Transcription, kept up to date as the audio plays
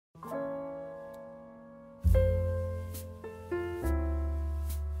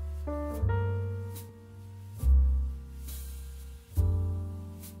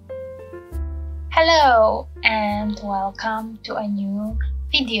Hello and welcome to a new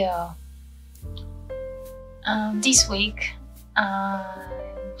video. This week I'm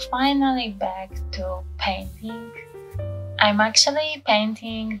finally back to painting. I'm actually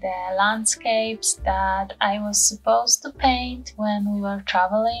painting the landscapes that I was supposed to paint when we were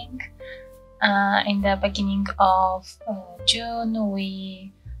traveling. In the beginning of June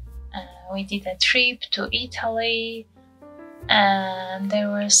we did a trip to Italy. And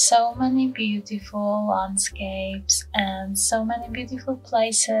there were so many beautiful landscapes and so many beautiful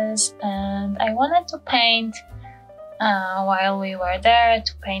places, and I wanted to paint while we were there,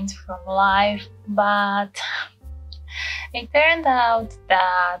 to paint from life, but it turned out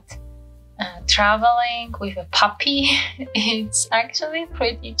that traveling with a puppy it's actually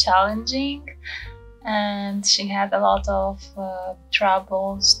pretty challenging, and she had a lot of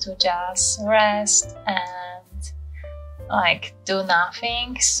troubles to just rest and do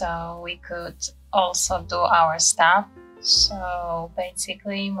nothing, so we could also do our stuff. So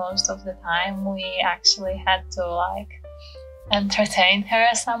basically most of the time we actually had to entertain her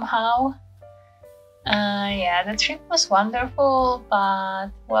somehow. Yeah, the trip was wonderful, but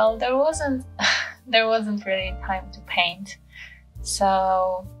well, there wasn't really time to paint.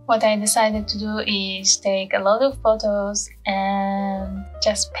 So what I decided to do is take a lot of photos and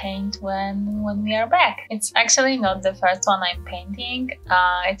just paint when we are back. It's actually not the first one I'm painting.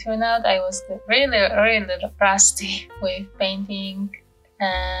 It turned out I was really rusty with painting,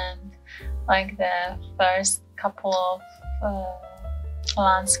 and the first couple of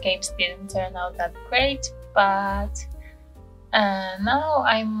landscapes didn't turn out that great, but now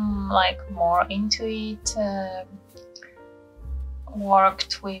I'm more into it.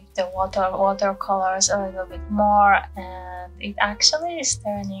 Worked with the watercolors a little bit more, and it actually is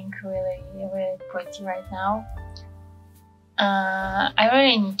turning really pretty right now. I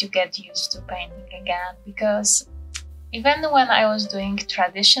really need to get used to painting again, because even when I was doing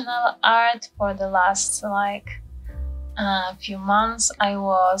traditional art for the last few months, I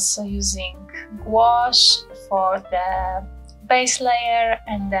was using gouache for the base layer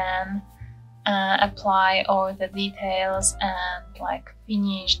and then apply all the details and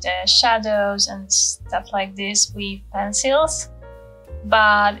finish the shadows and stuff like this with pencils.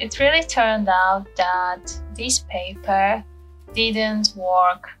 But it really turned out that this paper didn't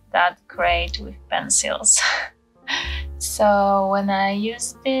work that great with pencils. So when I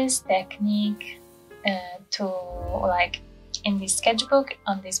used this technique in this sketchbook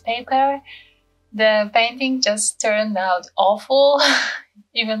on this paper, the painting just turned out awful.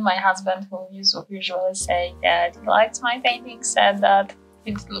 Even my husband, who usually say that he likes my painting, said that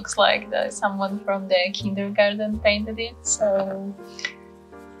it looks like someone from the kindergarten painted it. So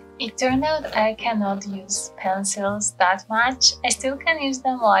it turned out I cannot use pencils that much. I still can use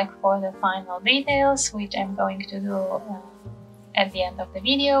them for the final details, which I'm going to do at the end of the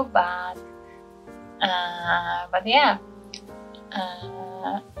video, but yeah.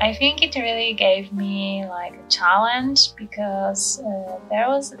 I think it really gave me a challenge, because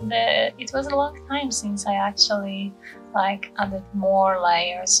it was a long time since I actually added more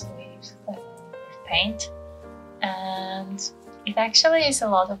layers with paint, and it actually is a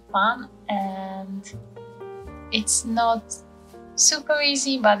lot of fun, and it's not super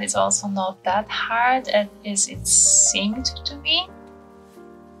easy, but it's also not that hard as it seemed to be.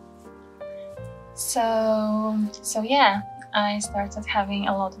 So yeah, I started having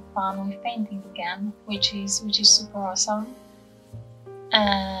a lot of fun with painting again, which is super awesome.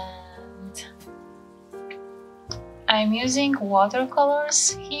 And I'm using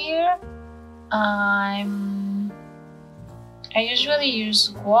watercolors here. I usually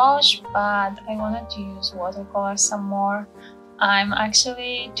use gouache, but I wanted to use watercolors some more. I'm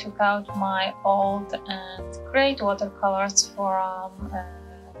actually took out my old and great watercolors from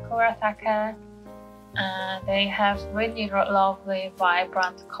Kuretake. They have really lovely,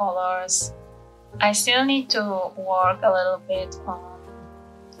 vibrant colors. I still need to work a little bit on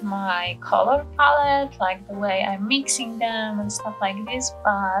my color palette, the way I'm mixing them and stuff like this,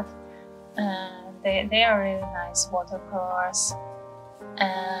 but they are really nice watercolors.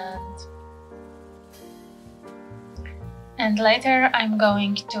 And later I'm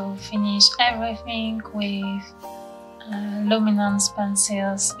going to finish everything with Luminance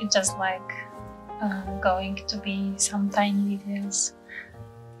Pencils. It's just going to be some tiny details.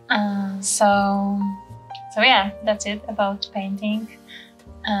 So yeah, that's it about painting.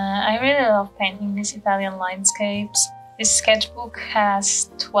 I really love painting these Italian landscapes. This sketchbook has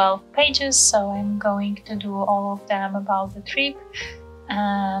 12 pages, so I'm going to do all of them about the trip.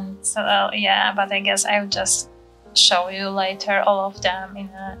 So yeah, but I guess I'll just show you later all of them in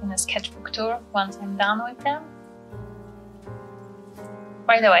a sketchbook tour once I'm done with them.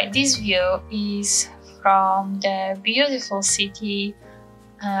 By the way, this view is from the beautiful city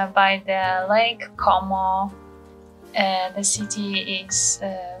by the Lake Como. The city is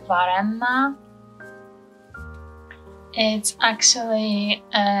Varenna. It's actually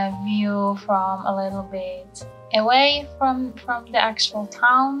a view from a little bit away from the actual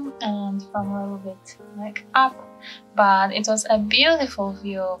town and from a little bit like up, but it was a beautiful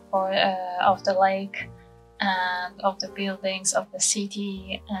view of the lake and of the buildings of the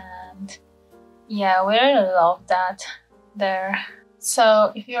city, and yeah, we really love that there.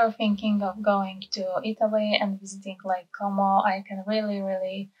 So if you're thinking of going to Italy and visiting Lake Como, I can really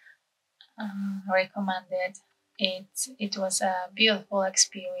recommend it. It was a beautiful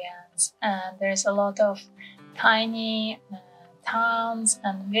experience, and there's a lot of tiny towns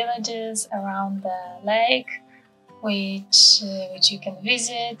and villages around the lake which you can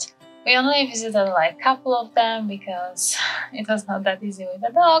visit. We only visited like a couple of them because it was not that easy with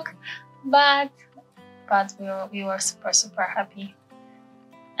a dog, but we were super happy.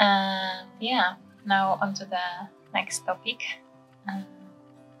 And yeah, now on to the next topic.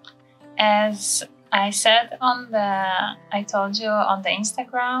 As I said I told you on the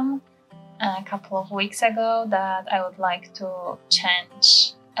Instagram a couple of weeks ago that I would like to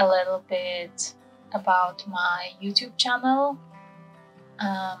change a little bit about my YouTube channel.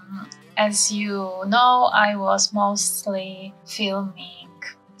 As you know, I was mostly filming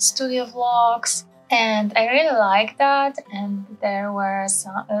studio vlogs, and I really like that, and there were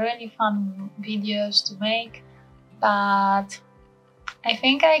some really fun videos to make, but I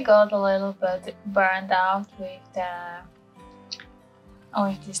think I got a little bit burned out with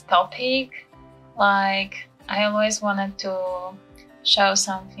this topic. Like, I always wanted to show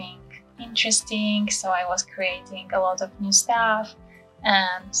something interesting, so I was creating a lot of new stuff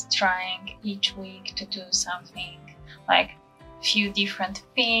and trying each week to do something, like few different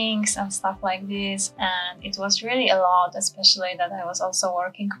things and stuff like this, and it was really a lot, especially that I was also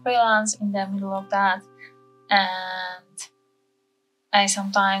working freelance in the middle of that, and I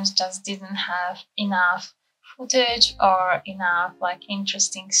sometimes just didn't have enough footage or enough like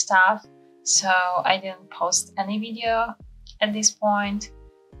interesting stuff, so I didn't post any video at this point,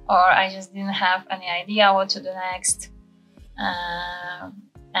 or I just didn't have any idea what to do next,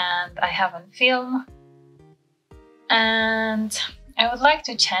 and I haven't filmed. And I would like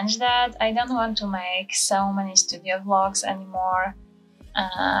to change that. I don't want to make so many studio vlogs anymore.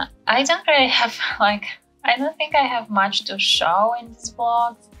 I don't really have I don't think I have much to show in these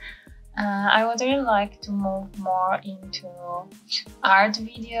vlogs. I would really like to move more into art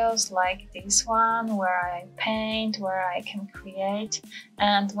videos like this one, where I paint, where I can create,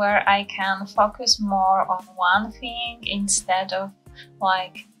 and where I can focus more on one thing instead of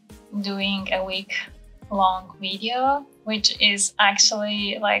like doing a week-long video, which is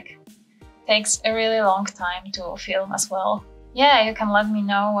actually like takes a really long time to film as well. Yeah, you can let me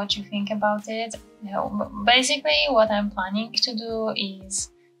know what you think about it. You know, basically what I'm planning to do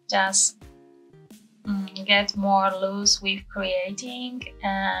is just get more loose with creating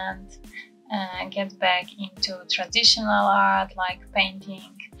and get back into traditional art, like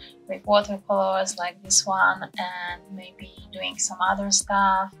painting with watercolors like this one, and maybe doing some other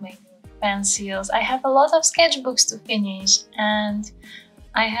stuff, maybe with pencils. I have a lot of sketchbooks to finish, and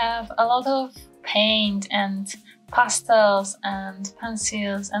I have a lot of paint and pastels and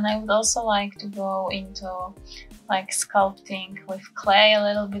pencils, and I would also like to go into like sculpting with clay a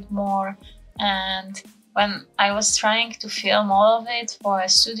little bit more. And when I was trying to film all of it for a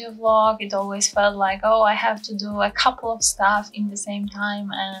studio vlog, it always felt like, oh, I have to do a couple of stuff in the same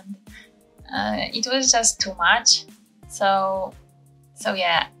time, and it was just too much. So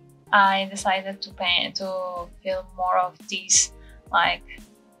yeah, I decided to film more of these like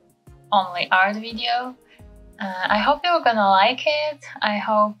only art video. I hope you're gonna like it. I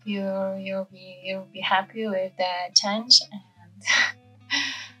hope you'll be happy with the change, and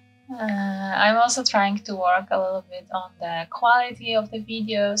I'm also trying to work a little bit on the quality of the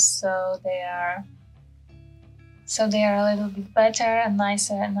videos, so they are a little bit better and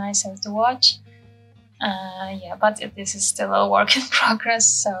nicer to watch. Yeah, but this is still a work in progress,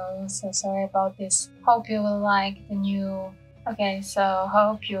 so sorry about this. Hope you will like the new. Okay, so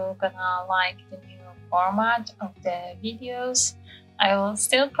hope you're gonna like the new format of the videos. I will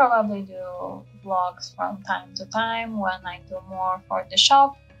still probably do vlogs from time to time when I do more for the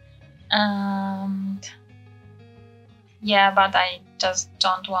shop. And yeah, but I just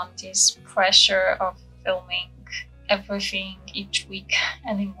don't want this pressure of filming everything each week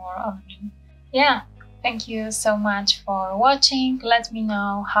anymore on me. Yeah, Thank you so much for watching. Let me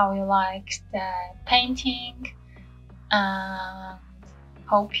know how you like the painting.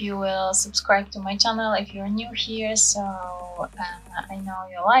 Hope you will subscribe to my channel if you're new here, so I know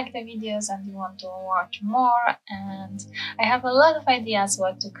you like the videos and you want to watch more, and I have a lot of ideas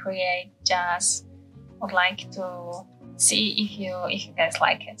what to create. Just would like to see if you guys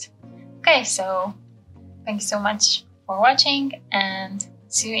like it. Okay, so thank you so much for watching and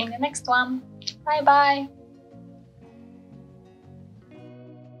see you in the next one. Bye bye.